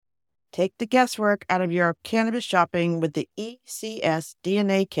Take the guesswork out of your cannabis shopping with the ECS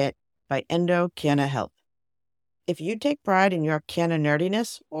DNA Kit by Endo Canna Health. If you take pride in your canna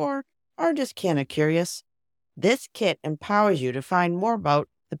nerdiness or are just canna curious, this kit empowers you to find more about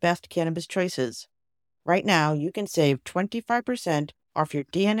the best cannabis choices. Right now, you can save 25% off your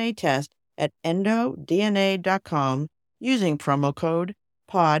DNA test at endodna.com using promo code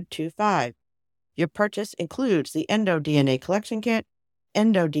POD25. Your purchase includes the Endo DNA Collection Kit,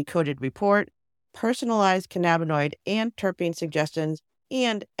 Endo Decoded Report, personalized cannabinoid and terpene suggestions,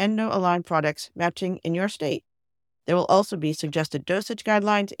 and Endo-aligned products matching in your state. There will also be suggested dosage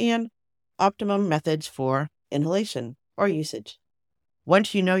guidelines and optimum methods for inhalation or usage.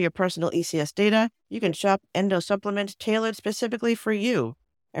 Once you know your personal ECS data, you can shop Endo supplements tailored specifically for you.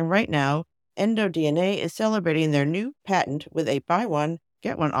 And right now, Endo DNA is celebrating their new patent with a buy one,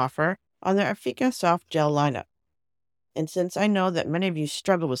 get one offer on their Afika Soft Gel lineup. And since I know that many of you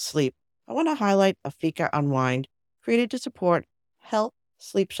struggle with sleep, I want to highlight Afika Unwind, created to support health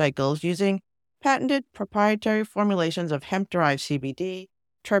sleep cycles using patented proprietary formulations of hemp-derived CBD,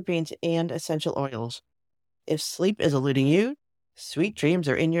 terpenes, and essential oils. If sleep is eluding you, sweet dreams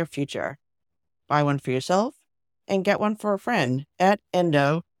are in your future. Buy one for yourself and get one for a friend at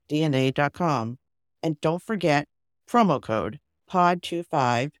endodna.com. And don't forget promo code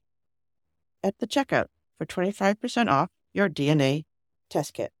POD25 at the checkout for 25% off your DNA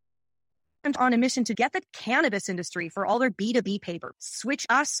test kit. And on a mission to get the cannabis industry for all their B2B paper, switch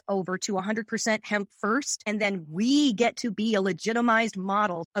us over to 100% hemp first, and then we get to be a legitimized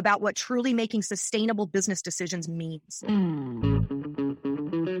model about what truly making sustainable business decisions means.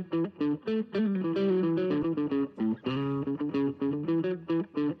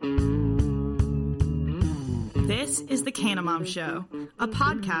 This is The Canna Mom Show, a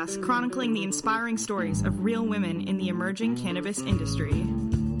podcast chronicling the inspiring stories of real women in the emerging cannabis industry.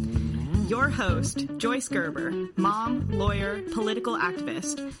 Your host, Joyce Gerber, mom, lawyer, political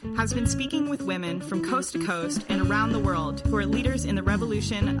activist, has been speaking with women from coast to coast and around the world who are leaders in the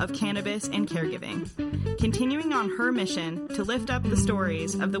revolution of cannabis and caregiving, continuing on her mission to lift up the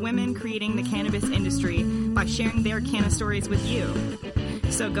stories of the women creating the cannabis industry by sharing their canna stories with you.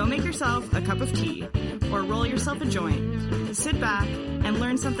 So go make yourself a cup of tea or roll yourself a joint, sit back, and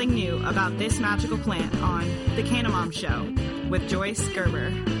learn something new about this magical plant on The Canna Mom Show with Joyce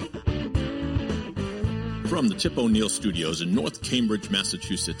Gerber. From the Tip O'Neill Studios in North Cambridge,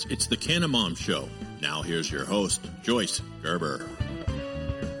 Massachusetts, it's the Canna Mom Show. Now here's your host, Joyce Gerber.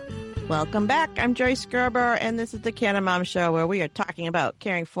 Welcome back. I'm Joyce Gerber, and this is the Canna Mom Show, where we are talking about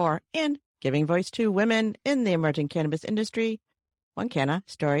caring for and giving voice to women in the emerging cannabis industry, one canna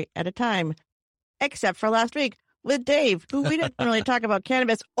story at a time. Except for last week with Dave, who we didn't really talk about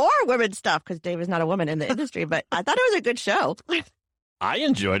cannabis or women's stuff because Dave is not a woman in the industry, but I thought it was a good show. I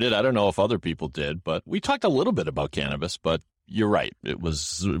enjoyed it. I don't know if other people did, but we talked a little bit about cannabis, but you're right. It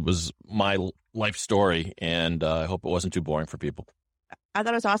was my life story, and I hope it wasn't too boring for people. I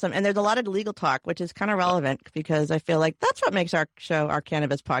thought it was awesome. And there's a lot of legal talk, which is kind of relevant because I feel like that's what makes our show, our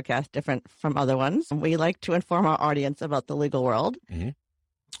cannabis podcast, different from other ones. We like to inform our audience about the legal world. Mm-hmm.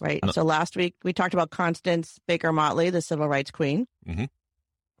 Right. So last week we talked about Constance Baker Motley, the civil rights queen. Mm-hmm.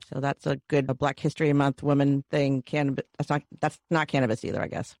 So that's a good Black History Month woman thing. Cannabis. That's not cannabis either, I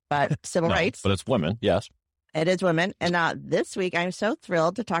guess. But civil rights. But it's women. Yes. It is women. And this week I'm so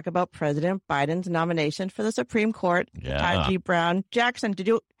thrilled to talk about President Biden's nomination for the Supreme Court. Yeah. Taji Brown Jackson. Have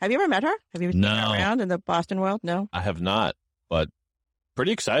you ever met her? Have you seen her around in the Boston world? No. I have not, but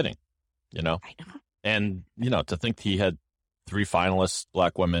pretty exciting, I know. And, to think he had 3 finalists,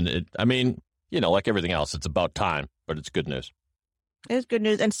 Black women. Like everything else, it's about time, but it's good news. It is good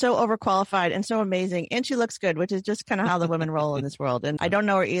news and so overqualified and so amazing. And she looks good, which is just kind of how the women roll in this world. And I don't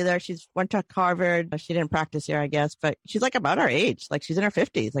know her either. She's went to Harvard. She didn't practice here, I guess, but she's like about our age. Like she's in her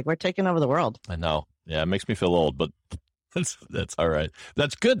 50s. Like we're taking over the world. I know. Yeah, it makes me feel old, but that's all right.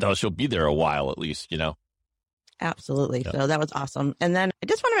 That's good, though. She'll be there a while at least, Absolutely. Yeah. So that was awesome. And then I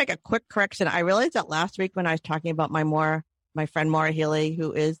just want to make a quick correction. I realized that last week when I was talking about my friend Maura Healey,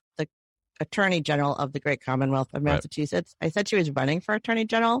 who is the Attorney General of the Great Commonwealth of Massachusetts. Right. I said she was running for Attorney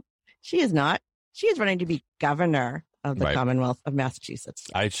General. She is not. She is running to be Governor of the Commonwealth of Massachusetts.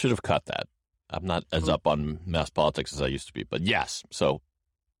 I should have cut that. I'm not as up on mass politics as I used to be, but yes. So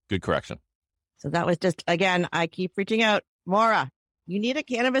good correction. So that was just, again, I keep reaching out. Maura, you need a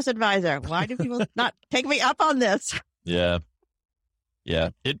cannabis advisor. Why do people not take me up on this? Yeah. Yeah.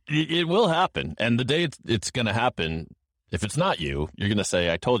 It will happen. And the day it's going to happen, if it's not you, you're going to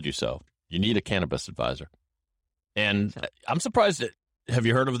say, I told you so. You need a cannabis advisor. And I'm surprised that, have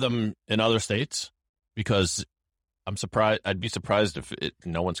you heard of them in other states? Because I'm surprised. I'd be surprised if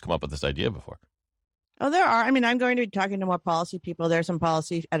no one's come up with this idea before. Oh, there are. I mean, I'm going to be talking to more policy people. There's some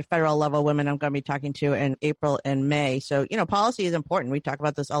policy at a federal level women I'm going to be talking to in April and May. So, policy is important. We talk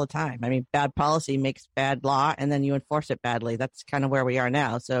about this all the time. I mean, bad policy makes bad law, and then you enforce it badly. That's kind of where we are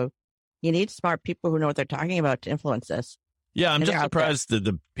now. So you need smart people who know what they're talking about to influence this. Yeah, I'm just surprised that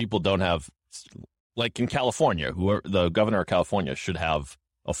the people don't have, like in California, the governor of California should have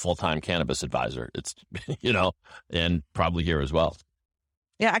a full-time cannabis advisor. It's, and probably here as well.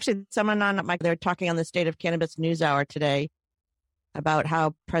 Yeah, actually, someone they're talking on the State of Cannabis News Hour today about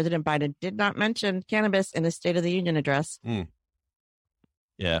how President Biden did not mention cannabis in his State of the Union address.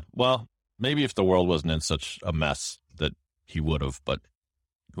 Yeah, well, maybe if the world wasn't in such a mess that he would have, but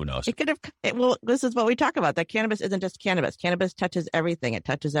who knows? It could have. Well, this is what we talk about, that cannabis isn't just cannabis. Cannabis touches everything. It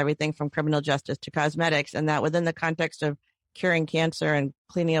touches everything from criminal justice to cosmetics, and that within the context of curing cancer and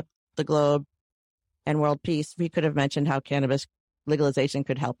cleaning up the globe and world peace, we could have mentioned how cannabis legalization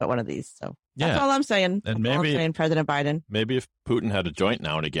could help at one of these. So that's all I'm saying. And maybe President Biden. Maybe if Putin had a joint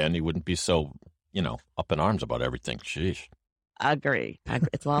now and again, he wouldn't be so, up in arms about everything. Sheesh. Agree.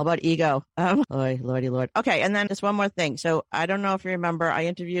 It's all about ego. Lordy Lord. Okay, and then just one more thing. So I don't know if you remember, I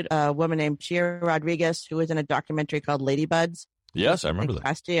interviewed a woman named Chia Rodriguez who was in a documentary called Ladybuds. Yes, I remember that.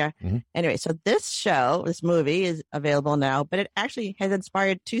 Last year. Mm-hmm. Anyway, so this movie is available now, but it actually has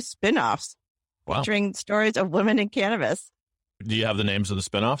inspired 2 spin-offs featuring stories of women in cannabis. Do you have the names of the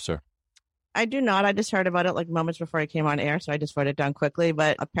spinoffs, or? I do not. I just heard about it like moments before I came on air, so I just wrote it down quickly.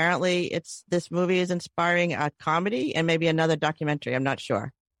 But apparently, this movie is inspiring a comedy and maybe another documentary. I'm not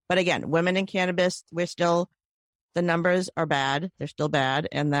sure. But again, women in cannabis, the numbers are bad. They're still bad,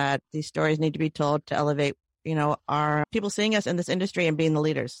 and that these stories need to be told to elevate, our people seeing us in this industry and being the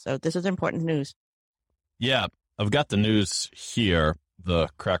leaders. So this is important news. Yeah, I've got the news here. The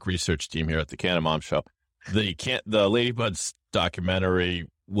crack research team here at the Canna Mom Show. The Ladybuds documentary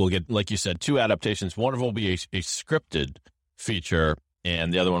will get, like you said, 2 adaptations. One of them will be a scripted feature,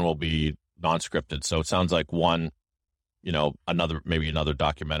 and the other one will be non-scripted. So it sounds like one, another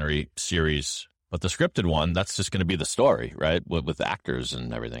documentary series. But the scripted one, that's just going to be the story, right? With actors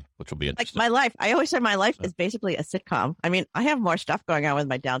and everything, which will be interesting. Like my life, I always say my life is basically a sitcom. I mean, I have more stuff going on with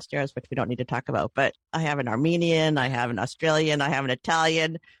my downstairs, which we don't need to talk about. But I have an Armenian, I have an Australian, I have an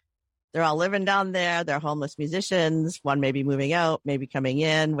Italian. They're all living down there. They're homeless musicians. One may be moving out, maybe coming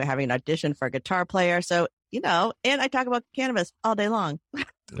in. We're having an audition for a guitar player. So, and I talk about cannabis all day long.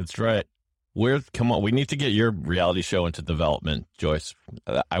 That's right. Come on. We need to get your reality show into development, Joyce.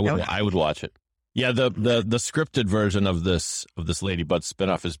 I would watch it. Yeah. The scripted version of this Ladybud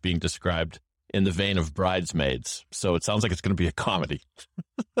spinoff is being described in the vein of Bridesmaids. So it sounds like it's going to be a comedy.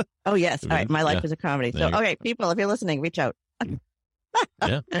 Oh, yes. All right. My life is a comedy. So, okay, people, if you're listening, reach out.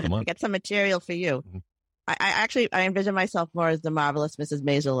 Yeah, come on. Get some material for you. I envision myself more as the marvelous Mrs.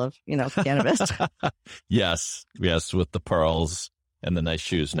 Maisel of, cannabis. Yes, with the pearls and the nice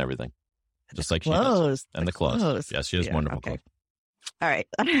shoes and everything. Just like she does. And the clothes. Yes, she has wonderful clothes. All right.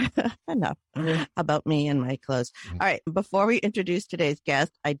 Enough about me and my clothes. All right. Before we introduce today's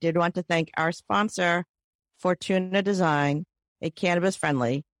guest, I did want to thank our sponsor, Fortuna Design, a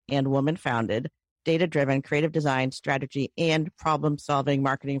cannabis-friendly and woman-founded, data-driven creative design, strategy, and problem-solving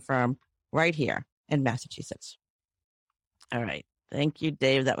marketing firm right here in Massachusetts. All right. Thank you,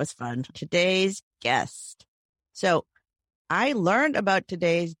 Dave. That was fun. Today's guest. So I learned about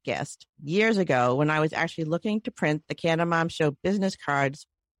today's guest years ago when I was actually looking to print the Canna Mom Show business cards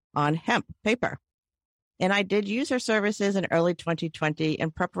on hemp paper. And I did use her services in early 2020 in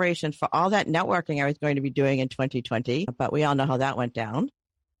preparation for all that networking I was going to be doing in 2020, but we all know how that went down.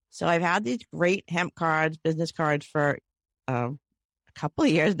 So I've had these great hemp cards, business cards for a couple of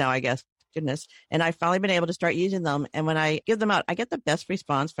years now, I guess. Goodness. And I've finally been able to start using them. And when I give them out, I get the best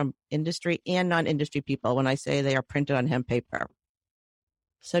response from industry and non-industry people when I say they are printed on hemp paper.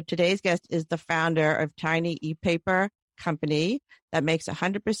 So today's guest is the founder of Tiny E-Paper Company that makes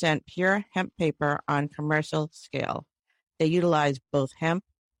 100% pure hemp paper on commercial scale. They utilize both hemp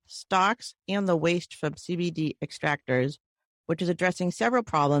stalks and the waste from CBD extractors, which is addressing several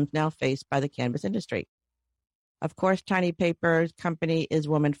problems now faced by the cannabis industry. Of course, Tiny Paper's company is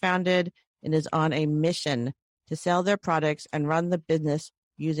woman-founded and is on a mission to sell their products and run the business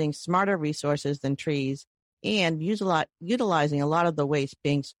using smarter resources than trees and utilizing a lot of the waste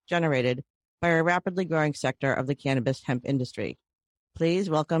being generated by a rapidly growing sector of the cannabis hemp industry. Please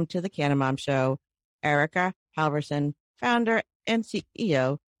welcome to the Canna Mom Show, Erica Halverson, founder and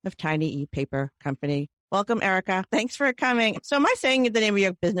CEO of Tiny E-Paper Company. Welcome, Erica. Thanks for coming. So am I saying the name of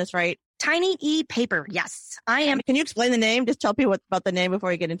your business right? Tiny E-Paper. Yes, I am. Can you explain the name? Just tell people about the name before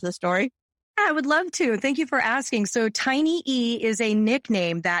we get into the story. I would love to. Thank you for asking. So Tiny E is a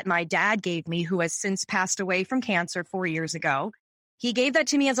nickname that my dad gave me, who has since passed away from cancer 4 years ago. He gave that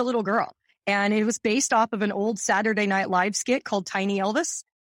to me as a little girl, and it was based off of an old Saturday Night Live skit called Tiny Elvis.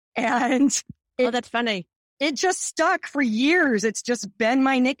 And That's funny. it just stuck for years. It's just been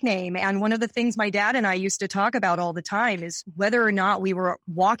my nickname. And one of the things my dad and I used to talk about all the time is whether or not we were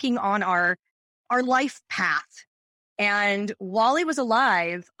walking on our life path. And while he was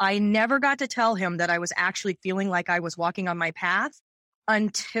alive, I never got to tell him that I was actually feeling like I was walking on my path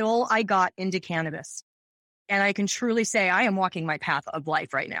until I got into cannabis. And I can truly say I am walking my path of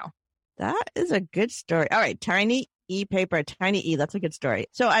life right now. That is a good story. All right, Tiny E paper, Tiny E. That's a good story.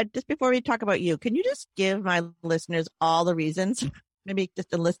 So just before we talk about you, can you just give my listeners all the reasons, maybe just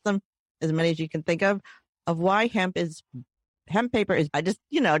to list them, as many as you can think of why hemp paper is, just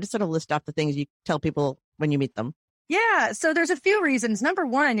sort of list off the things you tell people when you meet them. Yeah, so there's a few reasons. Number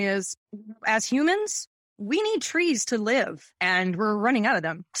one is, as humans, we need trees to live, and we're running out of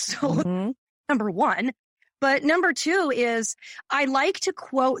them. So number one. But number two is, I like to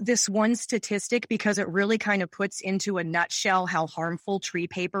quote this one statistic because it really kind of puts into a nutshell how harmful tree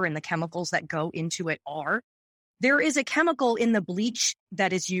paper and the chemicals that go into it are. There is a chemical in the bleach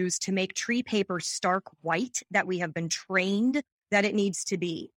that is used to make tree paper stark white that we have been trained that it needs to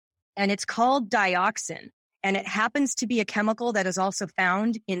be. And it's called dioxin. And it happens to be a chemical that is also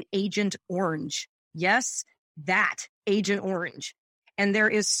found in Agent Orange. Yes, that Agent Orange. And there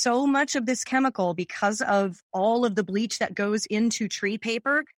is so much of this chemical because of all of the bleach that goes into tree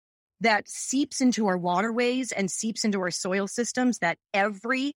paper that seeps into our waterways and seeps into our soil systems that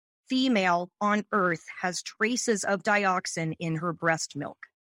every female on Earth has traces of dioxin in her breast milk.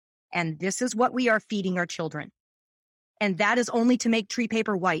 And this is what we are feeding our children. And that is only to make tree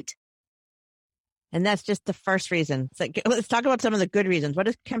paper white. And that's just the first reason. So let's talk about some of the good reasons. What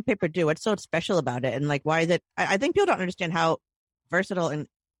does hemp paper do? What's so special about it? And why is it? I think people don't understand how versatile and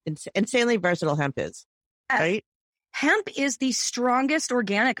insanely versatile hemp is, right? Hemp is the strongest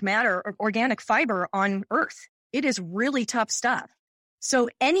organic matter or organic fiber on Earth. It is really tough stuff. So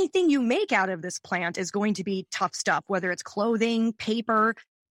anything you make out of this plant is going to be tough stuff, whether it's clothing, paper.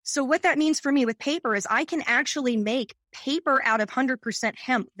 So what that means for me with paper is I can actually make paper out of 100%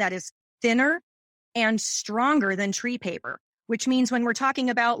 hemp that is thinner and stronger than tree paper, which means when we're talking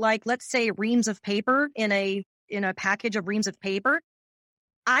about, let's say reams of paper in a package of reams of paper,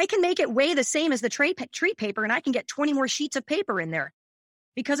 I can make it weigh the same as the tree paper, and I can get 20 more sheets of paper in there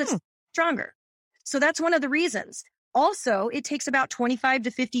because it's stronger. So that's one of the reasons. Also, it takes about 25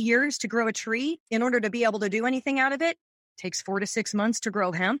 to 50 years to grow a tree. In order to be able to do anything out of it, it takes 4 to 6 months to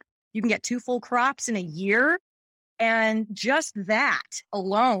grow hemp. You can get 2 full crops in a year. And just that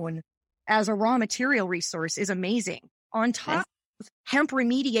alone as a raw material resource is amazing. On top, hemp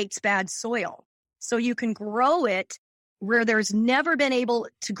remediates bad soil. So you can grow it where there's never been able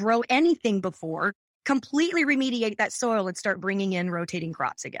to grow anything before, completely remediate that soil and start bringing in rotating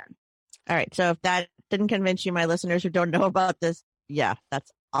crops again. All right. So if that didn't convince you, my listeners who don't know about this, yeah,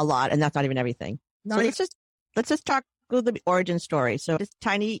 that's a lot. And that's not even everything. Let's just talk about the origin story. So this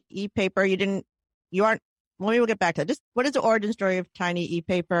Tiny E paper, we'll get back to it. Just what is the origin story of Tiny E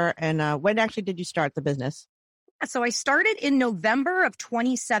paper, and when actually did you start the business? So I started in November of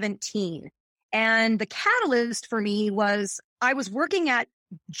 2017. And the catalyst for me was I was working at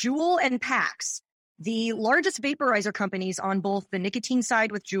Juul and Pax, the largest vaporizer companies on both the nicotine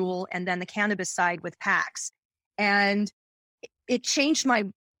side with Juul and then the cannabis side with Pax. And a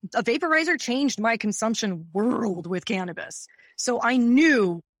vaporizer changed my consumption world with cannabis. So I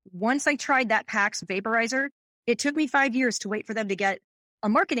knew once I tried that Pax vaporizer, it took me 5 years to wait for them to get a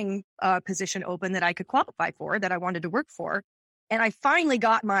marketing position open that I could qualify for, that I wanted to work for. And I finally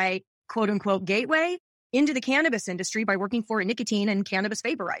got my quote unquote gateway into the cannabis industry by working for a nicotine and cannabis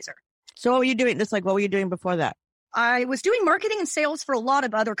vaporizer. So what were you doing? What were you doing before that? I was doing marketing and sales for a lot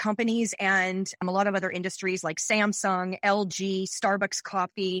of other companies and a lot of other industries like Samsung, LG, Starbucks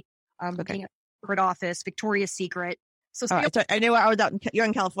Coffee, being a corporate office, Victoria's Secret. So I knew I was you're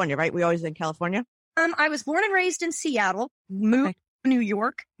in California, right? We always in California? I was born and raised in Seattle, moved to New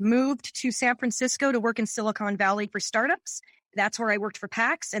York, moved to San Francisco to work in Silicon Valley for startups. That's where I worked for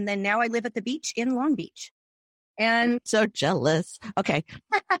Pax. And then now I live at the beach in Long Beach. And I'm so jealous. Okay.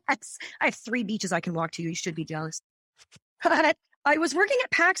 I have 3 beaches I can walk to. You should be jealous. I was working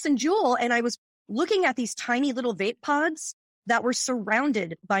at Pax and Juul, and I was looking at these tiny little vape pods that were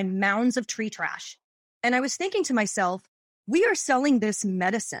surrounded by mounds of tree trash. And I was thinking to myself, we are selling this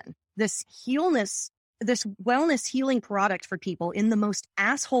medicine, this wellness healing product for people in the most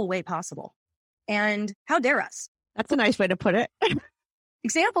asshole way possible. And how dare us? That's a nice way to put it.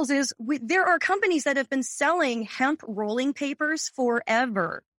 Examples is there are companies that have been selling hemp rolling papers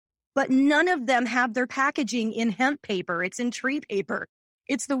forever, but none of them have their packaging in hemp paper. It's in tree paper.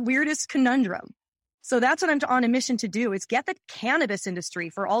 It's the weirdest conundrum. So that's what I'm on a mission to do, is get the cannabis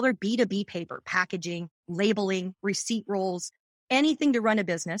industry for all their B2B paper, packaging, labeling, receipt rolls, anything to run a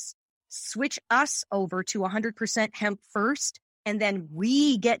business, switch us over to 100% hemp first, and then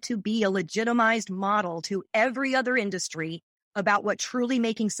we get to be a legitimized model to every other industry about what truly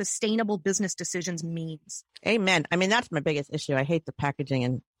making sustainable business decisions means. Amen. I mean, that's my biggest issue. I hate the packaging,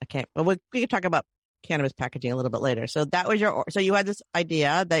 and I can't. Well, we can talk about cannabis packaging a little bit later. So that was so you had this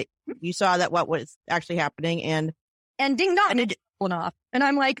idea that you saw that what was actually happening, and ding dong, it went off. And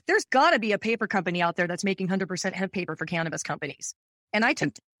I'm like, there's got to be a paper company out there that's making 100% hemp paper for cannabis companies. And I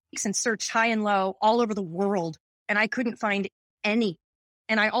took weeks and searched high and low all over the world, and I couldn't find any.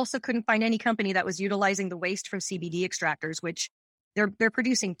 And I also couldn't find any company that was utilizing the waste from CBD extractors, which they're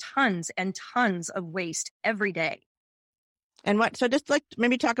producing tons and tons of waste every day. And so just like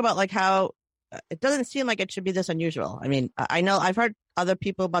maybe talk about like how it doesn't seem like it should be this unusual. I mean, I know I've heard other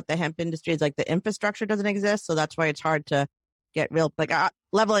people about the hemp industry. It's like the infrastructure doesn't exist. So that's why it's hard to get real, like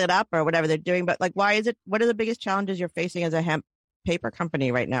leveling it up or whatever they're doing. But like, why is it, what are the biggest challenges you're facing as a hemp paper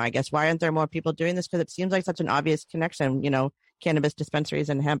company right now? I guess, why aren't there more people doing this? Because it seems like such an obvious connection, cannabis dispensaries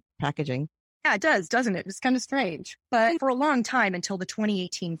and hemp packaging. Yeah, it does, doesn't it? It's kind of strange. But for a long time, until the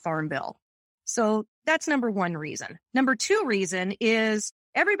 2018 Farm Bill. So that's number one reason. Number two reason is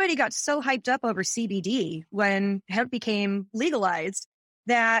everybody got so hyped up over CBD when hemp became legalized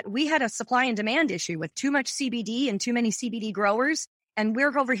that we had a supply and demand issue with too much CBD and too many CBD growers. And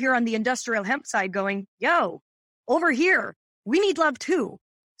we're over here on the industrial hemp side going, yo, over here, we need love too.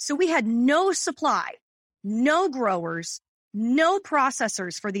 So we had no supply, no growers, no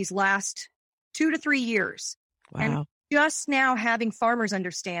processors for these last 2 to 3 years. Wow. And just now having farmers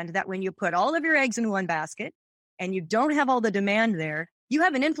understand that when you put all of your eggs in one basket and you don't have all the demand there, you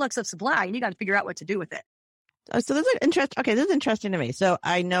have an influx of supply and you got to figure out what to do with it. So this is interesting. Okay, this is interesting to me. So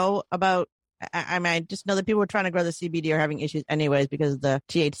I know about, I just know that people were trying to grow the CBD are having issues anyways because of the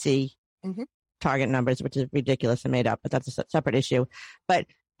THC target numbers, which is ridiculous and made up, but that's a separate issue. But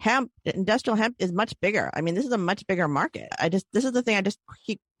hemp, industrial hemp is much bigger. I mean, this is a much bigger market. This is the thing I just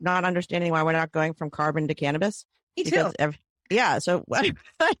keep not understanding why we're not going from carbon to cannabis. Me too. Yeah. So what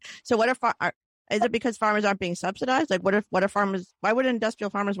if, is it because farmers aren't being subsidized? Like what if farmers, why would industrial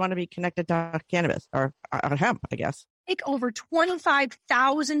farmers want to be connected to cannabis or hemp, I guess? Take over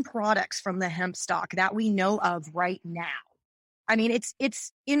 25,000 products from the hemp stock that we know of right now. I mean,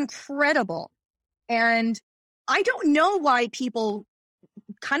 it's incredible. And I don't know why people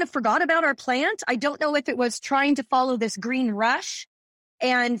kind of forgot about our plant. I don't know if it was trying to follow this green rush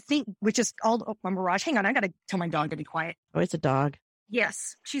and think, which is all a mirage. Hang on, I got to tell my dog to be quiet. Oh, it's a dog.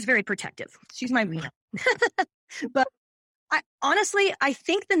 Yes, she's very protective. She's my Lena. But honestly, I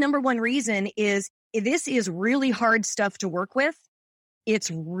think the number one reason is this is really hard stuff to work with.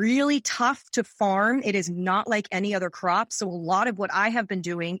 It's really tough to farm. It is not like any other crop. So a lot of what I have been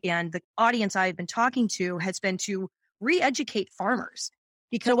doing and the audience I've been talking to has been to re-educate farmers.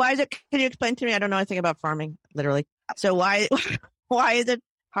 So why is it, can you explain to me? I don't know anything about farming, literally. So why is it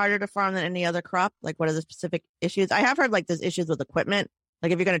harder to farm than any other crop? Like what are the specific issues? I have heard like there's issues with equipment.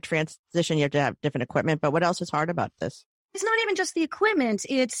 Like if you're going to transition, you have to have different equipment. But what else is hard about this? It's not even just the equipment.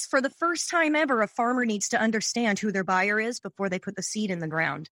 It's for the first time ever, a farmer needs to understand who their buyer is before they put the seed in the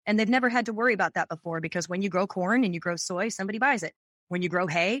ground. And they've never had to worry about that before because when you grow corn and you grow soy, somebody buys it. When you grow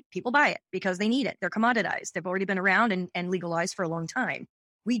hay, people buy it because they need it. They're commoditized. They've already been around and legalized for a long time.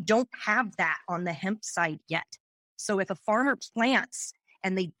 We don't have that on the hemp side yet. So if a farmer plants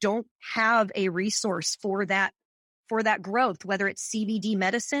and they don't have a resource for that growth, whether it's CBD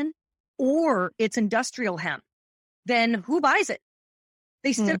medicine or it's industrial hemp, then who buys it?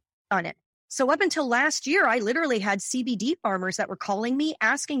 They still on it. So up until last year, I literally had CBD farmers that were calling me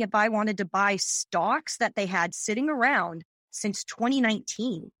asking if I wanted to buy stalks that they had sitting around since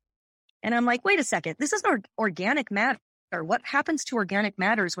 2019. And I'm like, wait a second, this is organic matter. What happens to organic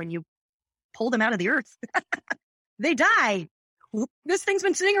matters when you pull them out of the earth? They die. This thing's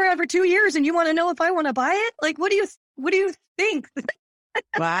been sitting around for 2 years and you want to know if I want to buy it? Like, what do you think?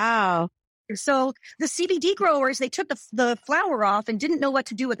 Wow. So the CBD growers, they took the flower off and didn't know what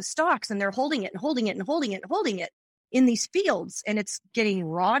to do with the stalks, and they're holding it and holding it and holding it and holding it in these fields, and it's getting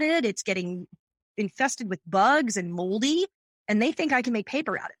rotted, it's getting infested with bugs and moldy, and they think I can make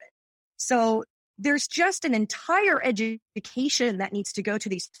paper out of it. So there's just an entire education that needs to go to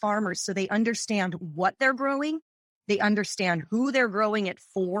these farmers so they understand what they're growing, they understand who they're growing it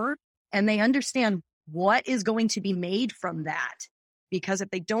for, and they understand what is going to be made from that. Because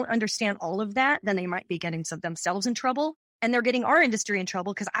if they don't understand all of that, then they might be getting themselves in trouble, and they're getting our industry in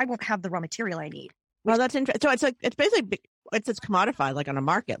trouble because I won't have the raw material I need. Well, that's interesting. So it's basically it's commodified, like on a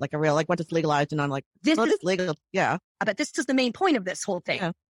market, like a real, like once it's legalized and on like This well, is it's legal. Yeah. But this is the main point of this whole thing.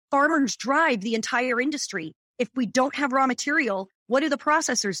 Yeah. Farmers drive the entire industry. If we don't have raw material, what do the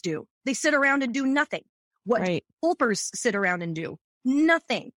processors do? They sit around and do nothing. What Right. pulpers sit around and do?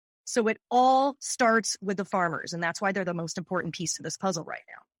 Nothing. So it all starts with the farmers, and that's why they're the most important piece to this puzzle right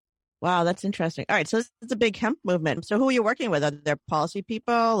now. Wow, that's interesting. All right, so this is a big hemp movement. So who are you working with? Are there policy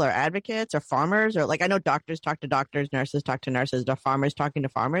people or advocates or farmers? Or like I know doctors talk to doctors, nurses talk to nurses, are farmers talking to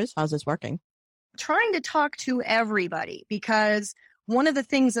farmers? How's this working? Trying to talk to everybody, because one of the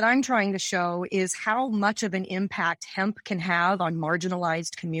things that I'm trying to show is how much of an impact hemp can have on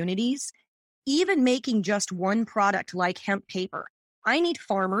marginalized communities. Even making just one product like hemp paper, I need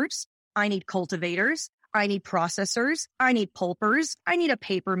farmers, I need cultivators, I need processors, I need pulpers, I need a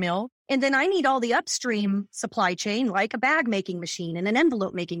paper mill, and then I need all the upstream supply chain like a bag making machine and an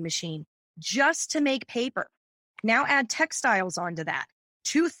envelope making machine just to make paper. Now add textiles onto that.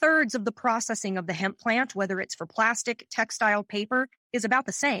 2/3 of the processing of the hemp plant, whether it's for plastic, textile, paper, is about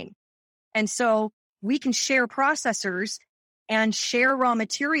the same. And so we can share processors and share raw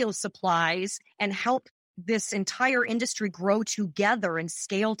material supplies and help this entire industry grow together and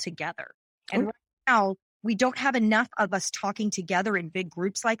scale together. And right now, we don't have enough of us talking together in big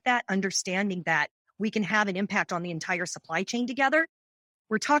groups like that, understanding that we can have an impact on the entire supply chain together.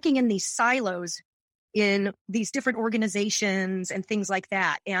 We're talking in these silos in these different organizations and things like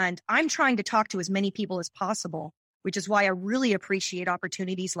that. And I'm trying to talk to as many people as possible, which is why I really appreciate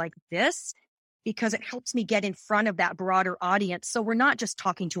opportunities like this, because it helps me get in front of that broader audience. So we're not just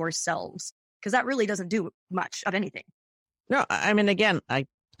talking to ourselves, because that really doesn't do much of anything. No, I mean, again, I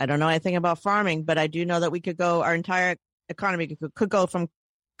don't know anything about farming, but I do know that we could go, our entire economy could go from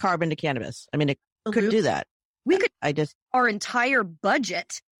carbon to cannabis. I mean, it could do that. We could, our entire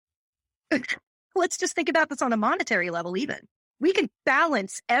budget. Let's just think about this on a monetary level, even. We could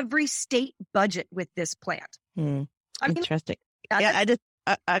balance every state budget with this plant. Interesting. Okay,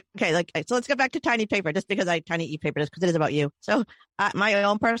 so let's go back to tiny paper, just because tiny e-paper, just because it is about you. So my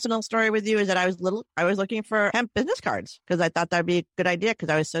own personal story with you is that I was looking for hemp business cards because I thought that'd be a good idea, because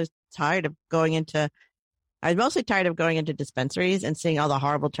I was so tired of I was mostly tired of going into dispensaries and seeing all the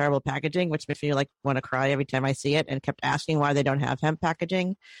horrible, terrible packaging, which makes me want to cry every time I see it, and kept asking why they don't have hemp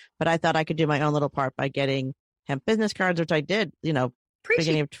packaging. But I thought I could do my own little part by getting hemp business cards, which I did,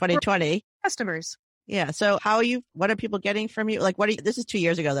 beginning of 2020. Customers. Yeah. So what are people getting from you? Like, this is 2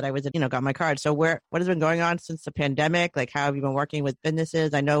 years ago that I was, got my card. So what has been going on since the pandemic? Like, how have you been working with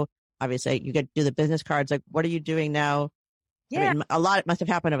businesses? I know, obviously, you do the business cards. Like, what are you doing now? Yeah. I mean, a lot must have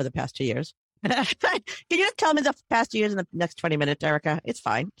happened over the past 2 years. Can you just tell me the past 2 years in the next 20 minutes, Erica? It's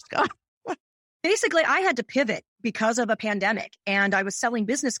fine. Just go. Basically, I had to pivot because of a pandemic, and I was selling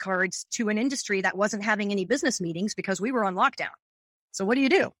business cards to an industry that wasn't having any business meetings because we were on lockdown. So what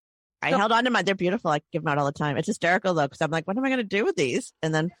do? I held on to they're beautiful. I give them out all the time. It's hysterical though, because I'm like, what am I going to do with these?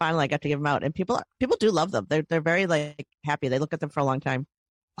 And then finally I got to give them out, and people do love them. They're very happy. They look at them for a long time.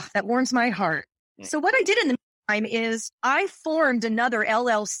 Oh, that warms my heart. So what I did in the meantime is I formed another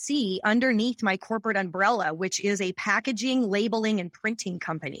LLC underneath my corporate umbrella, which is a packaging, labeling, and printing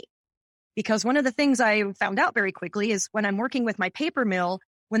company. Because one of the things I found out very quickly is when I'm working with my paper mill,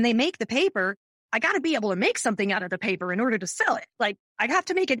 when they make the paper, I got to be able to make something out of the paper in order to sell it. Like, I have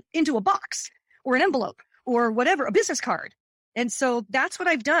to make it into a box or an envelope or whatever, a business card. And so that's what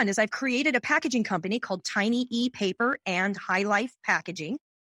I've done is I've created a packaging company called Tiny E Paper and High Life Packaging.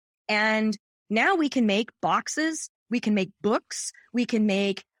 And now we can make boxes, we can make books, we can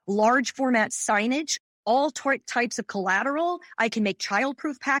make large format signage, all types of collateral. I can make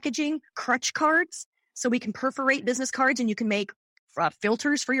childproof packaging, crutch cards. So we can perforate business cards, and you can make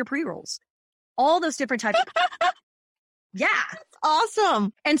filters for your pre-rolls. All those different types. Yeah.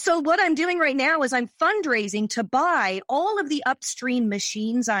 Awesome. And so what I'm doing right now is I'm fundraising to buy all of the upstream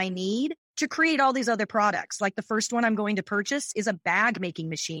machines I need to create all these other products. Like the first one I'm going to purchase is a bag making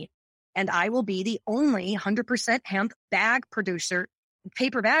machine. And I will be the only 100% hemp bag producer,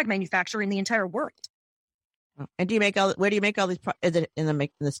 paper bag manufacturer in the entire world. And where do you make all these? Is it in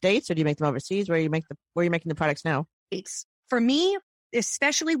the States, or do you make them overseas? Where are you making the products now? For me,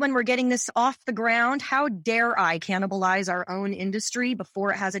 especially when we're getting this off the ground, how dare I cannibalize our own industry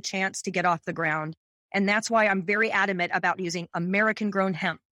before it has a chance to get off the ground? And that's why I'm very adamant about using American-grown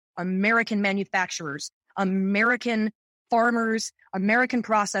hemp, American manufacturers, American farmers, American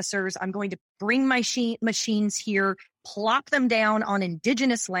processors. I'm going to bring my machines here, plop them down on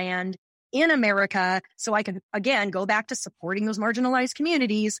indigenous land, in America so I can, again, go back to supporting those marginalized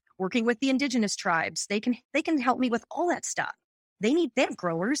communities, working with the indigenous tribes. They can help me with all that stuff. They have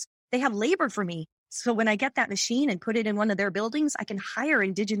growers. They have labor for me. So when I get that machine and put it in one of their buildings, I can hire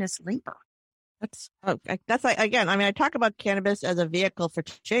indigenous labor. That's like, again, I mean, I talk about cannabis as a vehicle for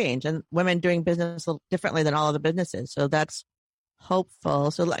change and women doing business a little differently than all other businesses. So that's hopeful.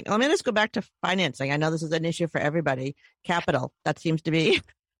 So let me just go back to financing. I know this is an issue for everybody. Capital, that seems to be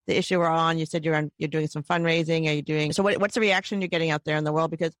the issue we're on. You said you're doing some fundraising. Are you doing, so what's the reaction you're getting out there in the world?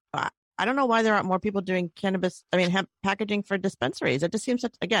 Because I don't know why there aren't more people doing hemp packaging for dispensaries. It just seems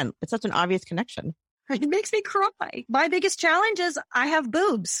it's such an obvious connection. It makes me cry. My biggest challenge is I have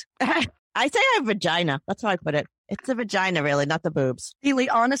boobs. I say I have vagina. That's how I put it. It's a vagina, really, not the boobs. Really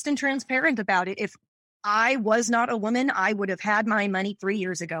honest and transparent about it. If I was not a woman, I would have had my money 3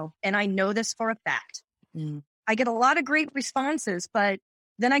 years ago. And I know this for a fact. I get a lot of great responses, but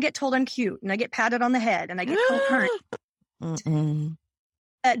then I get told I'm cute and I get patted on the head and I get concurrent.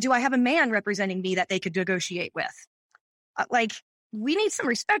 Do I have a man representing me that they could negotiate with? We need some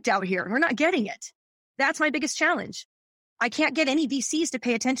respect out here. We're not getting it. That's my biggest challenge. I can't get any VCs to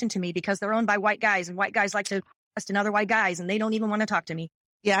pay attention to me because they're owned by white guys and white guys like to invest in other white guys and they don't even want to talk to me.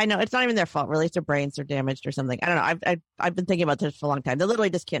 Yeah, I know. It's not even their fault, really. It's their brains are damaged or something. I don't know. I've been thinking about this for a long time. They literally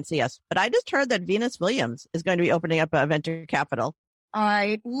just can't see us. But I just heard that Venus Williams is going to be opening up a venture capital.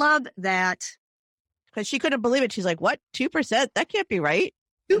 I love that. Because she couldn't believe it. She's like, what? 2%? That can't be right.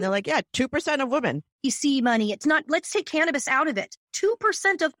 And they're like, yeah, 2% of women. VC money. It's not, let's take cannabis out of it.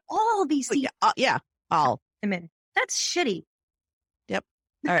 2% of all VC. All. Women. That's shitty. Yep.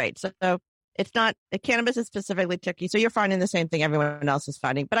 All right. So it's not, cannabis is specifically tricky. So you're finding the same thing everyone else is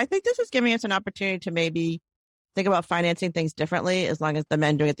finding. But I think this is giving us an opportunity to maybe think about financing things differently as long as the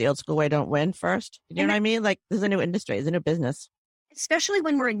men doing it the old school way don't win first. You know what I mean? Like, this is a new industry. It's a new business. Especially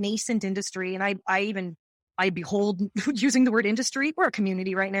when we're a nascent industry. And I behold using the word industry. We're a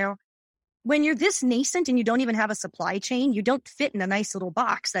community right now. When you're this nascent and you don't even have a supply chain, you don't fit in a nice little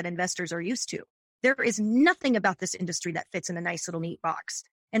box that investors are used to. There is nothing about this industry that fits in a nice little neat box.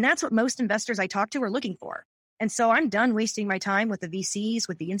 And that's what most investors I talk to are looking for. And so I'm done wasting my time with the VCs,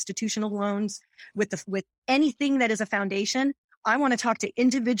 with the institutional loans, with anything that is a foundation. I want to talk to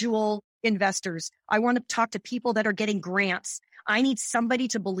individual investors. I want to talk to people that are getting grants. I need somebody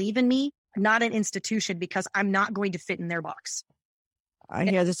to believe in me, not an institution, because I'm not going to fit in their box. I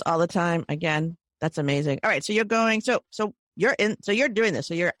hear this all the time. Again, that's amazing. All right. So you're going, so you're doing this.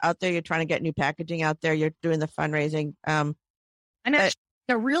 So you're out there, you're trying to get new packaging out there. You're doing the fundraising. I'm actually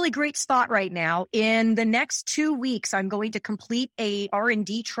in a really great spot right now. In the next 2 weeks, I'm going to complete a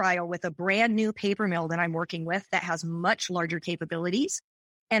R&D trial with a brand new paper mill that I'm working with that has much larger capabilities.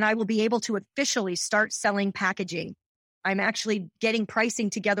 And I will be able to officially start selling packaging. I'm actually getting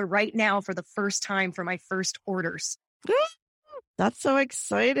pricing together right now for the first time for my first orders. That's so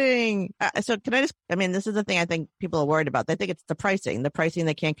exciting. So this is the thing I think people are worried about. They think it's the pricing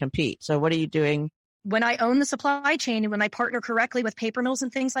they can't compete. So what are you doing? When I own the supply chain and when I partner correctly with paper mills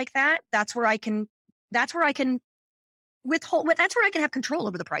and things like that, that's where I can have control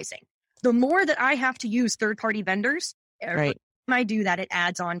over the pricing. The more that I have to use third-party vendors, right. When I do that, it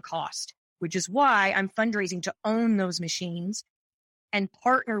adds on cost, which is why I'm fundraising to own those machines and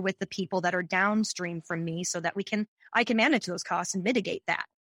partner with the people that are downstream from me so that I can manage those costs and mitigate that.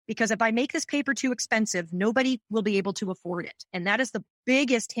 Because if I make this paper too expensive, nobody will be able to afford it. And that is the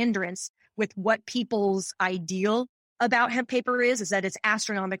biggest hindrance with what people's ideal about hemp paper is that it's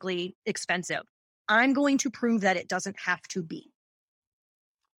astronomically expensive. I'm going to prove that it doesn't have to be.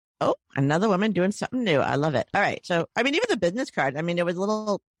 Oh, another woman doing something new. I love it. All right. So, even the business card,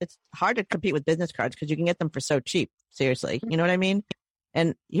 it's hard to compete with business cards because you can get them for so cheap. Seriously. You know what I mean?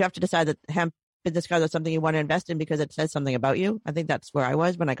 And you have to decide that hemp business cards are something you want to invest in because it says something about you. I think that's where I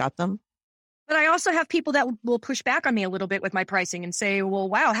was when I got them. But I also have people that will push back on me a little bit with my pricing and say, well,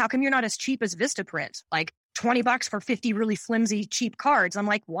 wow, how come you're not as cheap as Vistaprint? Like $20 for 50 really flimsy, cheap cards. I'm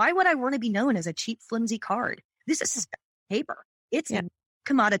like, why would I want to be known as a cheap, flimsy card? This is paper. It's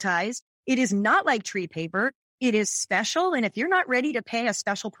commoditized. It is not like tree paper. It is special. And if you're not ready to pay a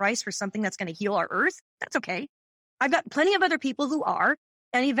special price for something that's going to heal our earth, that's okay. I've got plenty of other people who are,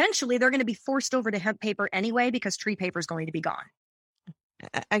 and eventually they're going to be forced over to hemp paper anyway because tree paper is going to be gone.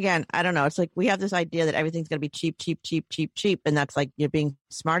 Again, I don't know. It's like we have this idea that everything's going to be cheap, cheap, cheap, cheap, cheap. And that's like you're being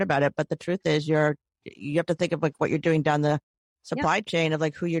smart about it. But the truth is you have to think of like what you're doing down the supply chain of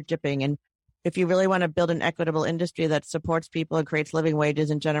like who you're dipping. And if you really want to build an equitable industry that supports people and creates living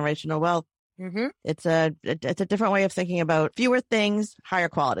wages and generational wealth, it's a different way of thinking about fewer things, higher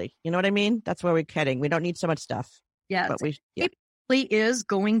quality. You know what I mean? That's where we're heading. We don't need so much stuff. Yeah. But it really is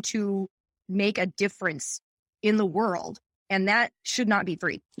going to make a difference in the world. And that should not be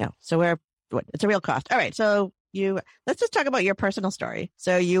free. No. So it's a real cost. All right. So let's just talk about your personal story.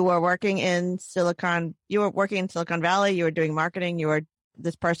 So you were working in Silicon Valley. You were doing marketing. You were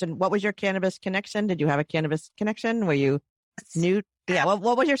this person. What was your cannabis connection? Did you have a cannabis connection? Were you new? Yeah.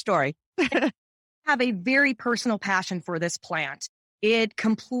 What was your story? I have a very personal passion for this plant. It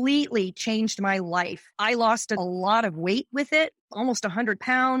completely changed my life. I lost a lot of weight with it, almost 100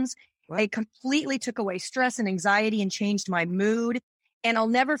 pounds. What? It completely took away stress and anxiety and changed my mood. And I'll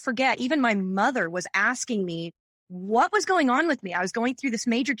never forget, even my mother was asking me what was going on with me. I was going through this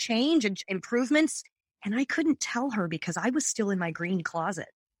major change and improvements, and I couldn't tell her because I was still in my green closet.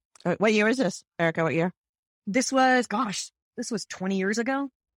 What year is this, Erica? What year? This was 20 years ago.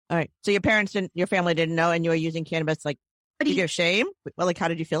 All right. So your family didn't know, and you were using cannabis. Like, did you have shame? Well, like, how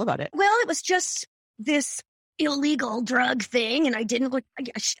did you feel about it? Well, it was just this illegal drug thing, and I didn't look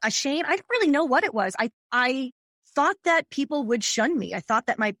ashamed. I didn't really know what it was. I thought that people would shun me. I thought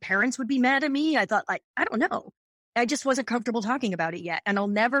that my parents would be mad at me. I thought, I don't know. I just wasn't comfortable talking about it yet. And I'll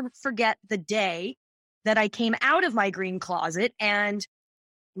never forget the day that I came out of my green closet, and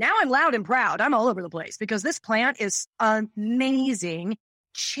now I'm loud and proud. I'm all over the place because this plant is amazing,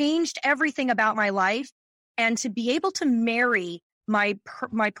 changed everything about my life. And to be able to marry my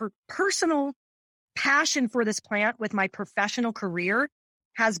personal passion for this plant with my professional career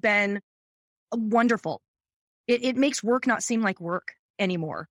has been wonderful. It makes work not seem like work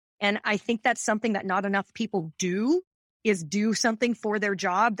anymore. And I think that's something that not enough people do, is do something for their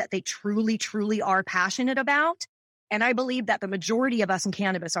job that they truly, truly are passionate about. And I believe that the majority of us in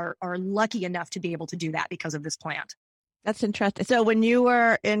cannabis are lucky enough to be able to do that because of this plant. That's interesting. So when you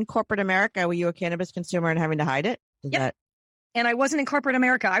were in corporate America, were you a cannabis consumer and having to hide it? Yep. And I wasn't in corporate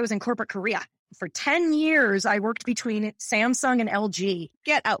America. I was in corporate Korea. For 10 years, I worked between Samsung and LG.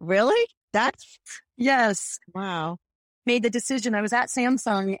 Get out. Really? Yes. Wow. Made the decision. I was at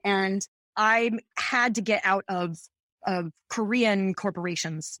Samsung and I had to get out of Korean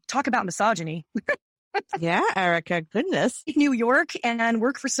corporations. Talk about misogyny. Yeah, Erica. Goodness. New York and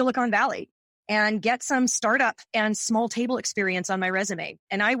work for Silicon Valley and get some startup and small table experience on my resume.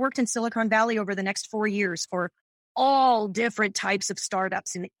 And I worked in Silicon Valley over the next 4 years for all different types of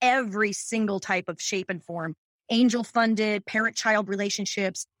startups in every single type of shape and form. Angel funded, parent-child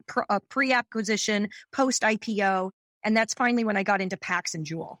relationships, pre-acquisition, post-IPO. And that's finally when I got into Pax and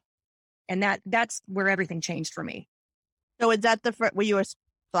Juul. And that's where everything changed for me. So is that were you a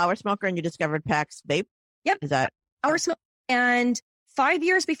flower smoker and you discovered Pax Vape? Yep. Is that flower smoke? And 5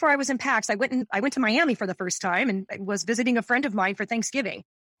 years before I was in Pax, I went to Miami for the first time and was visiting a friend of mine for Thanksgiving.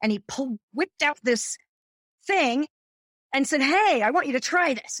 And he whipped out this thing and said, "Hey, I want you to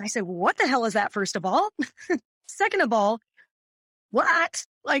try this." And I said, "What the hell is that, first of all? Second of all, what?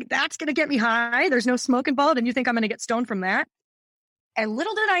 Like, that's going to get me high. There's no smoke involved. And you think I'm going to get stoned from that?" And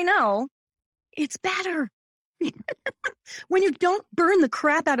little did I know, it's better. When you don't burn the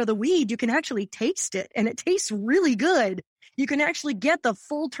crap out of the weed, you can actually taste it. And it tastes really good. You can actually get the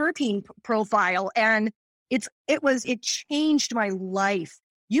full terpene profile. And it changed my life.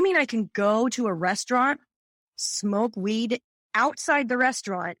 You mean I can go to a restaurant, smoke weed outside the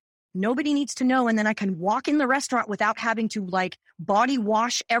restaurant, nobody needs to know, and then I can walk in the restaurant without having to body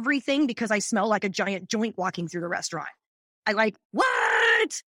wash everything because I smell like a giant joint walking through the restaurant.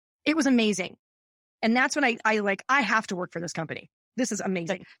 What? It was amazing. And that's when I have to work for this company. This is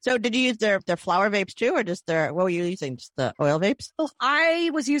amazing. So did you use their flower vapes too, or just what were you using? Just the oil vapes? Well, I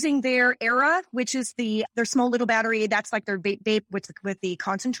was using their Era, which is their small little battery. That's like their vape with the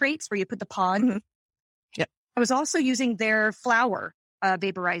concentrates where you put the pod. Mm-hmm. Yep. I was also using their flower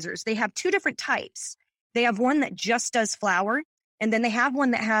vaporizers. They have two different types. They have one that just does flower, and then they have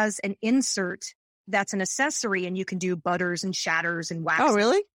one that has an insert that's an accessory, and you can do butters and shatters and wax. Oh,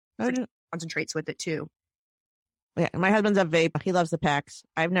 really? Concentrates with it too. Yeah, my husband's a vape. He loves the Pax.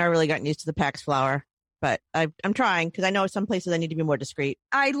 I've never really gotten used to the Pax flower, but I'm trying because I know some places I need to be more discreet.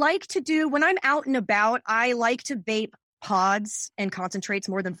 I like to do, when I'm out and about, I like to vape pods and concentrates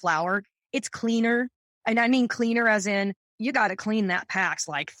more than flower. It's cleaner. And I mean cleaner as in you got to clean that Pax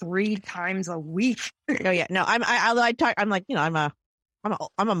 3 times a week. Oh yeah. No, I'm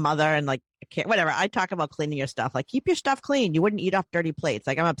a mother and I can't, whatever. I talk about cleaning your stuff. Keep your stuff clean. You wouldn't eat off dirty plates.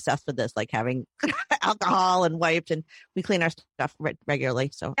 I'm obsessed with this, having alcohol and wipes, and we clean our stuff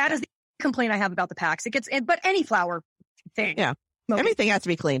regularly. So that is the complaint I have about the Pax. But any flower thing. Yeah. Everything has to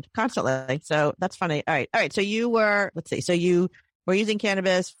be cleaned constantly. So that's funny. All right. So you were, so you were using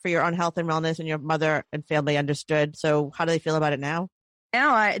cannabis for your own health and wellness, and your mother and family understood. So how do they feel about it now?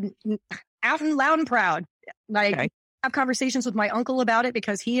 Now out and loud and proud. Okay. have conversations with my uncle about it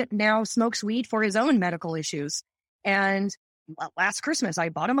because he now smokes weed for his own medical issues. And last Christmas, I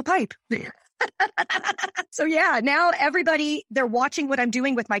bought him a pipe. So yeah, now everybody, they're watching what I'm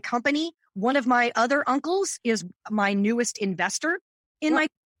doing with my company. One of my other uncles is my newest investor in my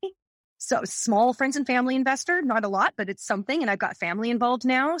company. So small friends and family investor, not a lot, but it's something. And I've got family involved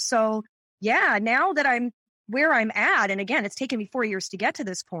now. So yeah, now that I'm where I'm at, and again, it's taken me 4 years to get to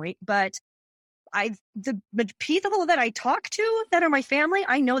this point, but the people that I talk to that are my family,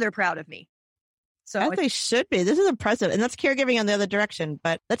 I know they're proud of me. So As they should be. This is impressive. And that's caregiving on the other direction.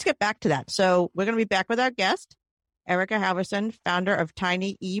 But let's get back to that. So we're going to be back with our guest, Erica Halverson, founder of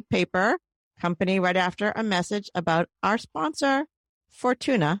Tiny E Paper Company, right after a message about our sponsor,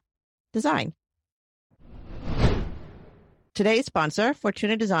 Fortuna Design. Today's sponsor,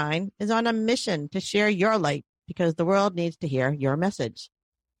 Fortuna Design, is on a mission to share your light because the world needs to hear your message,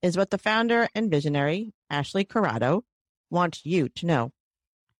 is what the founder and visionary, Ashley Corrado, wants you to know.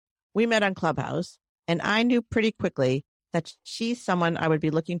 We met on Clubhouse, and I knew pretty quickly that she's someone I would be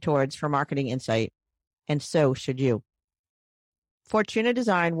looking towards for marketing insight, and so should you. Fortuna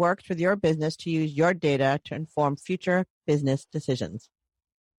Design works with your business to use your data to inform future business decisions.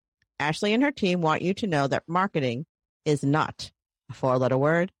 Ashley and her team want you to know that marketing is not a four-letter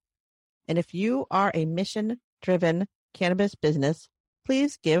word, and if you are a mission-driven cannabis business,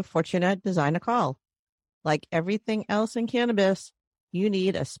 please give Fortuna Design a call. Like everything else in cannabis, you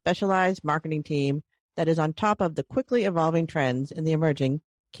need a specialized marketing team that is on top of the quickly evolving trends in the emerging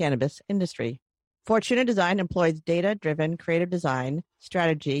cannabis industry. Fortuna Design employs data-driven creative design,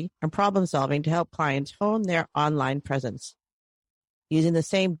 strategy, and problem-solving to help clients hone their online presence. Using the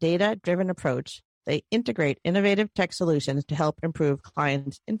same data-driven approach, they integrate innovative tech solutions to help improve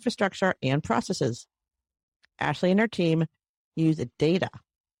clients' infrastructure and processes. Ashley and her team use data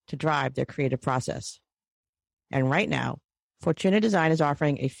to drive their creative process. And right now, Fortuna Design is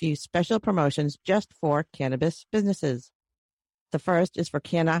offering a few special promotions just for cannabis businesses. The first is for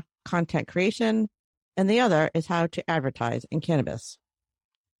Canna content creation, and the other is how to advertise in cannabis.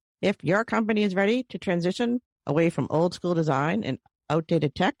 If your company is ready to transition away from old school design and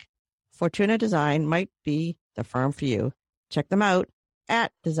outdated tech, Fortuna Design might be the firm for you. Check them out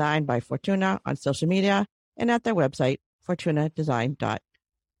at Design by Fortuna on social media and at their website,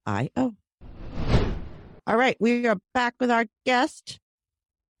 fortunadesign.io. All right, we are back with our guest,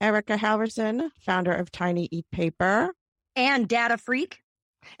 Erica Halverson, founder of Tiny E Paper. And Data Freak.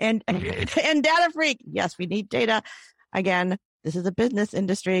 And Data Freak. Yes, we need data. Again, this is a business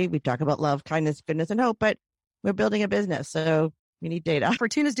industry. We talk about love, kindness, goodness, and hope, but we're building a business, so we need data.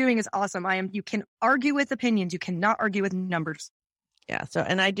 Fortuna's doing is awesome. You can argue with opinions. You cannot argue with numbers. Yeah. So,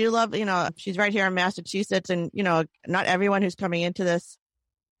 and I do love, she's right here in Massachusetts, and, not everyone who's coming into this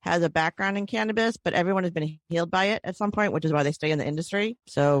has a background in cannabis, but everyone has been healed by it at some point, which is why they stay in the industry.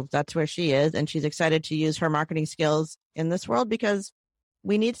 So that's where she is. And she's excited to use her marketing skills in this world because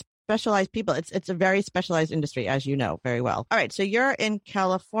we need specialized people. It's a very specialized industry, as you know very well. All right. So you're in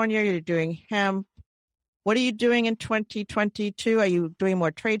California, you're doing hemp. What are you doing in 2022? Are you doing more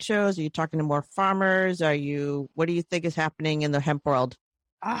trade shows? Are you talking to more farmers? What do you think is happening in the hemp world?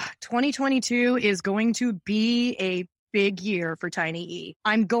 2022 is going to be a big year for Tiny E.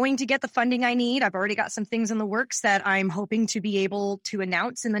 I'm going to get the funding I need. I've already got some things in the works that I'm hoping to be able to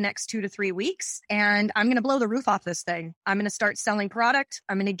announce in the next 2 to 3 weeks. And I'm going to blow the roof off this thing. I'm going to start selling product.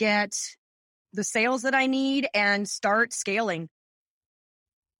 I'm going to get the sales that I need and start scaling.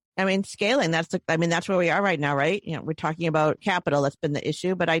 I mean, scaling, that's where we are right now, right? We're talking about capital. That's been the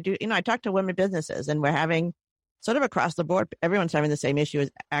issue. But I talk to women businesses, and we're having sort of across the board, everyone's having the same issue as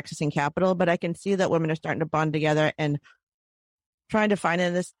accessing capital, but I can see that women are starting to bond together and trying to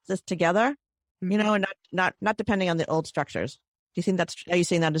finance this together, and not depending on the old structures. Are you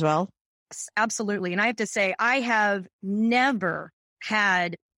seeing that as well? Yes, absolutely. And I have to say, I have never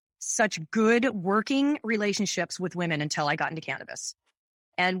had such good working relationships with women until I got into cannabis.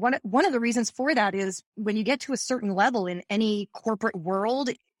 And one of the reasons for that is when you get to a certain level in any corporate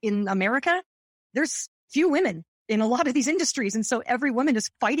world in America, there's few women in a lot of these industries. And so every woman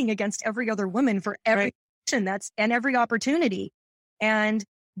is fighting against every other woman for every position and every opportunity. And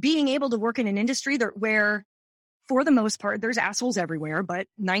being able to work in an industry where, for the most part, there's assholes everywhere, but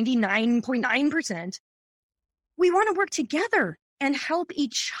 99.9%, we want to work together and help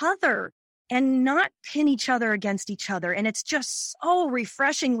each other and not pin each other against each other. And it's just so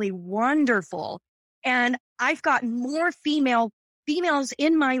refreshingly wonderful. And I've got more females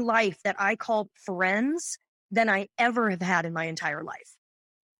in my life that I call friends than I ever have had in my entire life.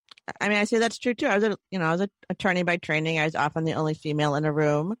 I mean, I say that's true too. I was an attorney by training. I was often the only female in a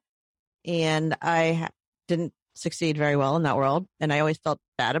room, and I didn't succeed very well in that world. And I always felt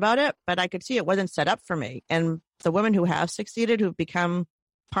bad about it, but I could see it wasn't set up for me. And the women who have succeeded, who've become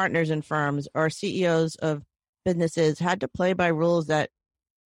partners in firms or CEOs of businesses, had to play by rules that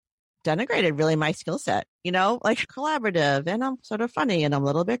denigrated really my skill set, like collaborative, and I'm sort of funny and I'm a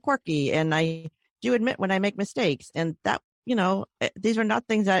little bit quirky. And I do admit when I make mistakes, and that, these are not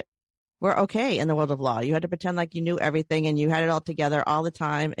things that were okay in the world of law. You had to pretend like you knew everything and you had it all together all the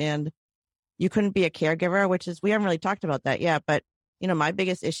time. And you couldn't be a caregiver, which is, we haven't really talked about that yet. But, my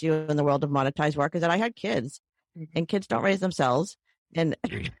biggest issue in the world of monetized work is that I had kids, and kids don't raise themselves. And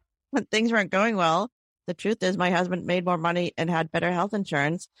when things weren't going well, the truth is my husband made more money and had better health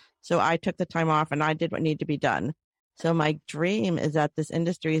insurance. So I took the time off and I did what needed to be done. So my dream is that this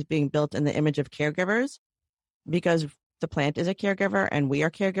industry is being built in the image of caregivers, because the plant is a caregiver and we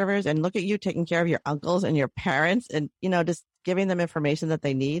are caregivers. And look at you taking care of your uncles and your parents and, just giving them information that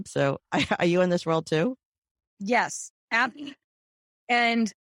they need. So are you in this world too? Yes.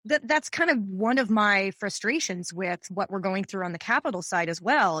 And that's kind of one of my frustrations with what we're going through on the capital side as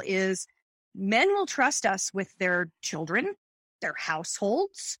well, is men will trust us with their children, their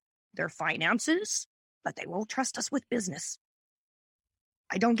households, their finances, but they won't trust us with business.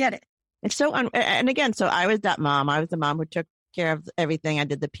 I don't get it. It's so, and again, so I was that mom. I was the mom who took care of everything. I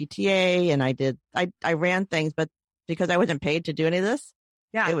did the PTA and I ran things, but because I wasn't paid to do any of this,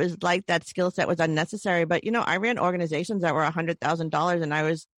 it was like that skill set was unnecessary. But, I ran organizations that were $100,000 and I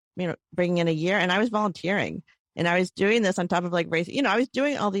was, bringing in a year, and I was volunteering, and I was doing this on top of like race. I was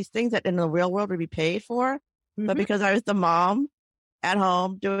doing all these things that in the real world would be paid for, but because I was the mom at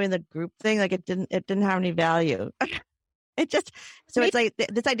home doing the group thing, like it didn't have any value. It's like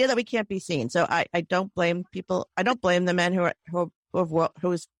this idea that we can't be seen. So I don't blame people. I don't blame the men who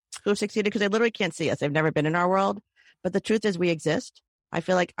have succeeded, because they literally can't see us. They've never been in our world. But the truth is we exist. I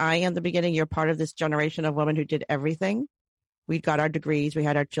feel like I am the beginning. You're part of this generation of women who did everything. We got our degrees. We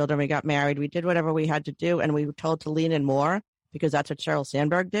had our children. We got married. We did whatever we had to do. And we were told to lean in more, because that's what Sheryl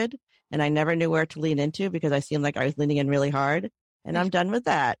Sandberg did. And I never knew where to lean into, because I seemed like I was leaning in really hard. And I'm done with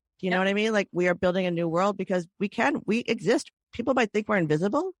that. Do you know what I mean? Like, we are building a new world because we exist. People might think we're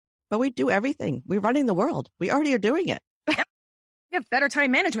invisible, but we do everything. We're running the world. We already are doing it. We have better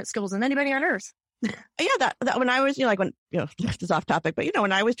time management skills than anybody on earth. Yeah, that when I was, this is off topic, but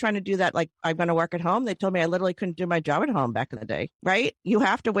when I was trying to do that, like I'm going to work at home, they told me I literally couldn't do my job at home back in the day, right? You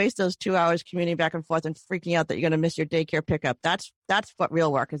have to waste those 2 hours commuting back and forth and freaking out that you're going to miss your daycare pickup. That's what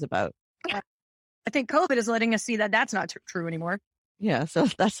real work is about. I think COVID is letting us see that that's not true anymore. Yeah. So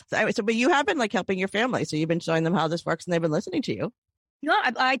but you have been like helping your family. So you've been showing them how this works and they've been listening to you.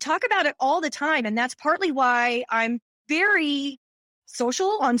 I talk about it all the time. And that's partly why I'm very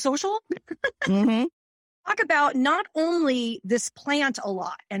social on social. Mm-hmm. Talk about not only this plant a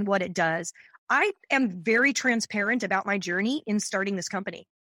lot and what it does. I am very transparent about my journey in starting this company,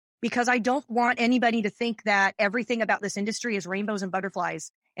 because I don't want anybody to think that everything about this industry is rainbows and butterflies.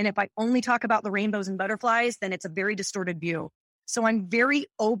 And if I only talk about the rainbows and butterflies, then it's a very distorted view. So I'm very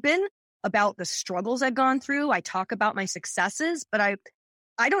open about the struggles I've gone through. I talk about my successes, but I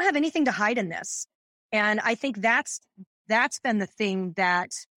don't have anything to hide in this. And I think that's been the thing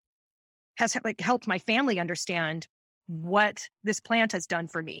that has helped my family understand what this plant has done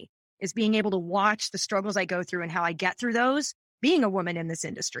for me, is being able to watch the struggles I go through and how I get through those, being a woman in this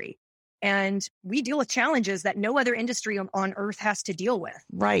industry. And we deal with challenges that no other industry on earth has to deal with.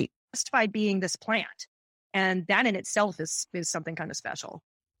 Right. Just by being this plant. And that in itself is something kind of special.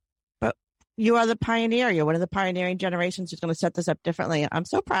 But you are the pioneer. You're one of the pioneering generations who's going to set this up differently. I'm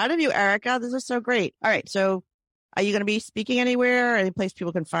so proud of you, Erica. This is so great. All right. So are you going to be speaking anywhere? Any place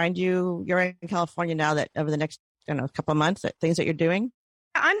people can find you? You're in California now, that over the next, couple of months, things that you're doing?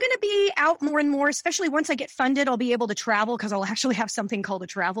 I'm going to be out more and more, especially once I get funded. I'll be able to travel, because I'll actually have something called a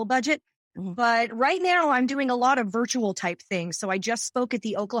travel budget. Mm-hmm. But right now I'm doing a lot of virtual type things. So I just spoke at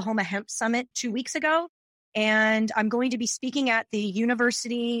the Oklahoma Hemp Summit 2 weeks ago. And I'm going to be speaking at the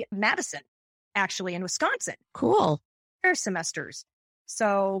University of Madison, actually, in Wisconsin. Cool. Their semesters.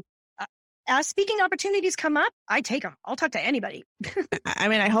 So as speaking opportunities come up, I take them. I'll talk to anybody.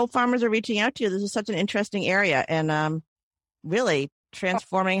 I hope farmers are reaching out to you. This is such an interesting area, and really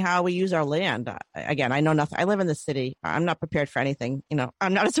transforming how we use our land. Again, I know nothing. I live in the city. I'm not prepared for anything.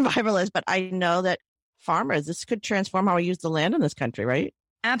 I'm not a survivalist, but I know that farmers, this could transform how we use the land in this country, right?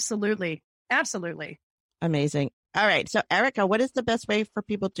 Absolutely. Absolutely. Amazing. All right. So, Erica, what is the best way for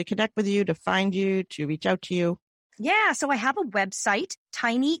people to connect with you, to find you, to reach out to you? Yeah. So I have a website,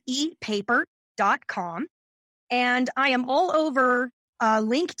 tinyepaper.com. And I am all over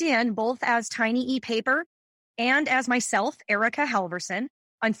LinkedIn, both as Tiny E Paper and as myself, Erica Halverson.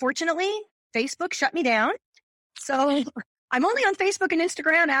 Unfortunately, Facebook shut me down. So I'm only on Facebook and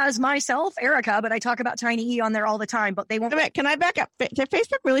Instagram as myself, Erica, but I talk about Tiny E on there all the time, but they won't. Wait, can I back up? Did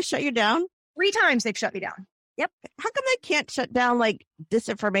Facebook really shut you down? 3 times they've shut me down. Yep. How come they can't shut down like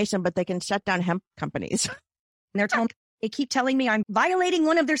disinformation, but they can shut down hemp companies? And they keep telling me I'm violating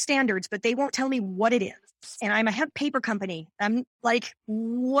one of their standards, but they won't tell me what it is. And I'm a hemp paper company. I'm like,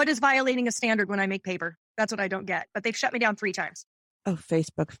 what is violating a standard when I make paper? That's what I don't get. But they've shut me down 3 times. Oh,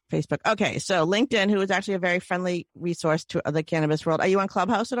 Facebook. Okay, so LinkedIn, who is actually a very friendly resource to the cannabis world. Are you on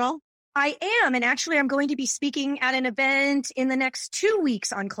Clubhouse at all? I am. And actually, I'm going to be speaking at an event in the next 2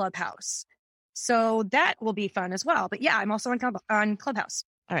 weeks on Clubhouse. So that will be fun as well. But yeah, I'm also on Clubhouse.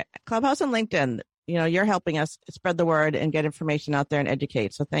 All right. Clubhouse and LinkedIn. You're helping us spread the word and get information out there and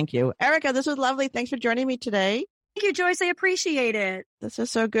educate. So thank you. Erica, this was lovely. Thanks for joining me today. Thank you, Joyce. I appreciate it. This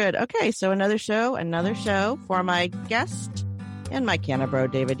is so good. Okay, so another show for my guest and my Canna Bro,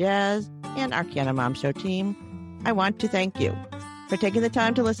 David Yaz, and our Canna Mom Show team. I want to thank you for taking the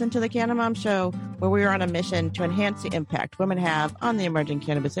time to listen to the Canna Mom Show, where we are on a mission to enhance the impact women have on the emerging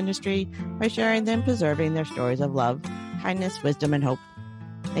cannabis industry by sharing and preserving their stories of love, kindness, wisdom, and hope.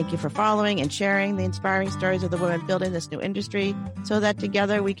 Thank you for following and sharing the inspiring stories of the women building this new industry so that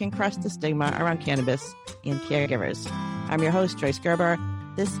together we can crush the stigma around cannabis and caregivers. I'm your host, Joyce Gerber.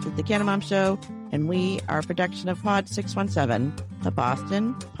 This is the Canna Mom Show, and we are a production of Pod 617, the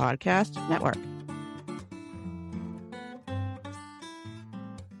Boston Podcast Network.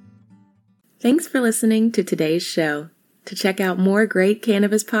 Thanks for listening to today's show. To check out more great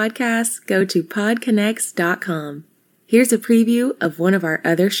cannabis podcasts, go to podconnects.com. Here's a preview of one of our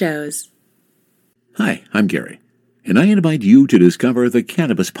other shows. Hi, I'm Gary, and I invite you to discover the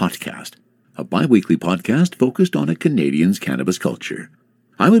Cannabis Podcast, a bi-weekly podcast focused on a Canadian's cannabis culture.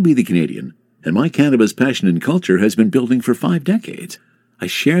 I would be the Canadian, and my cannabis passion and culture has been building for 5 decades. I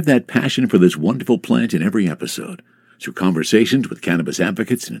share that passion for this wonderful plant in every episode, through conversations with cannabis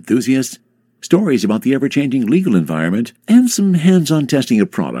advocates and enthusiasts, stories about the ever-changing legal environment, and some hands-on testing of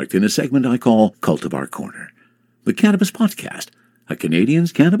product in a segment I call Cultivar Corner. The Cannabis Podcast, a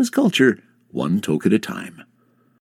Canadian's cannabis culture, one toke at a time.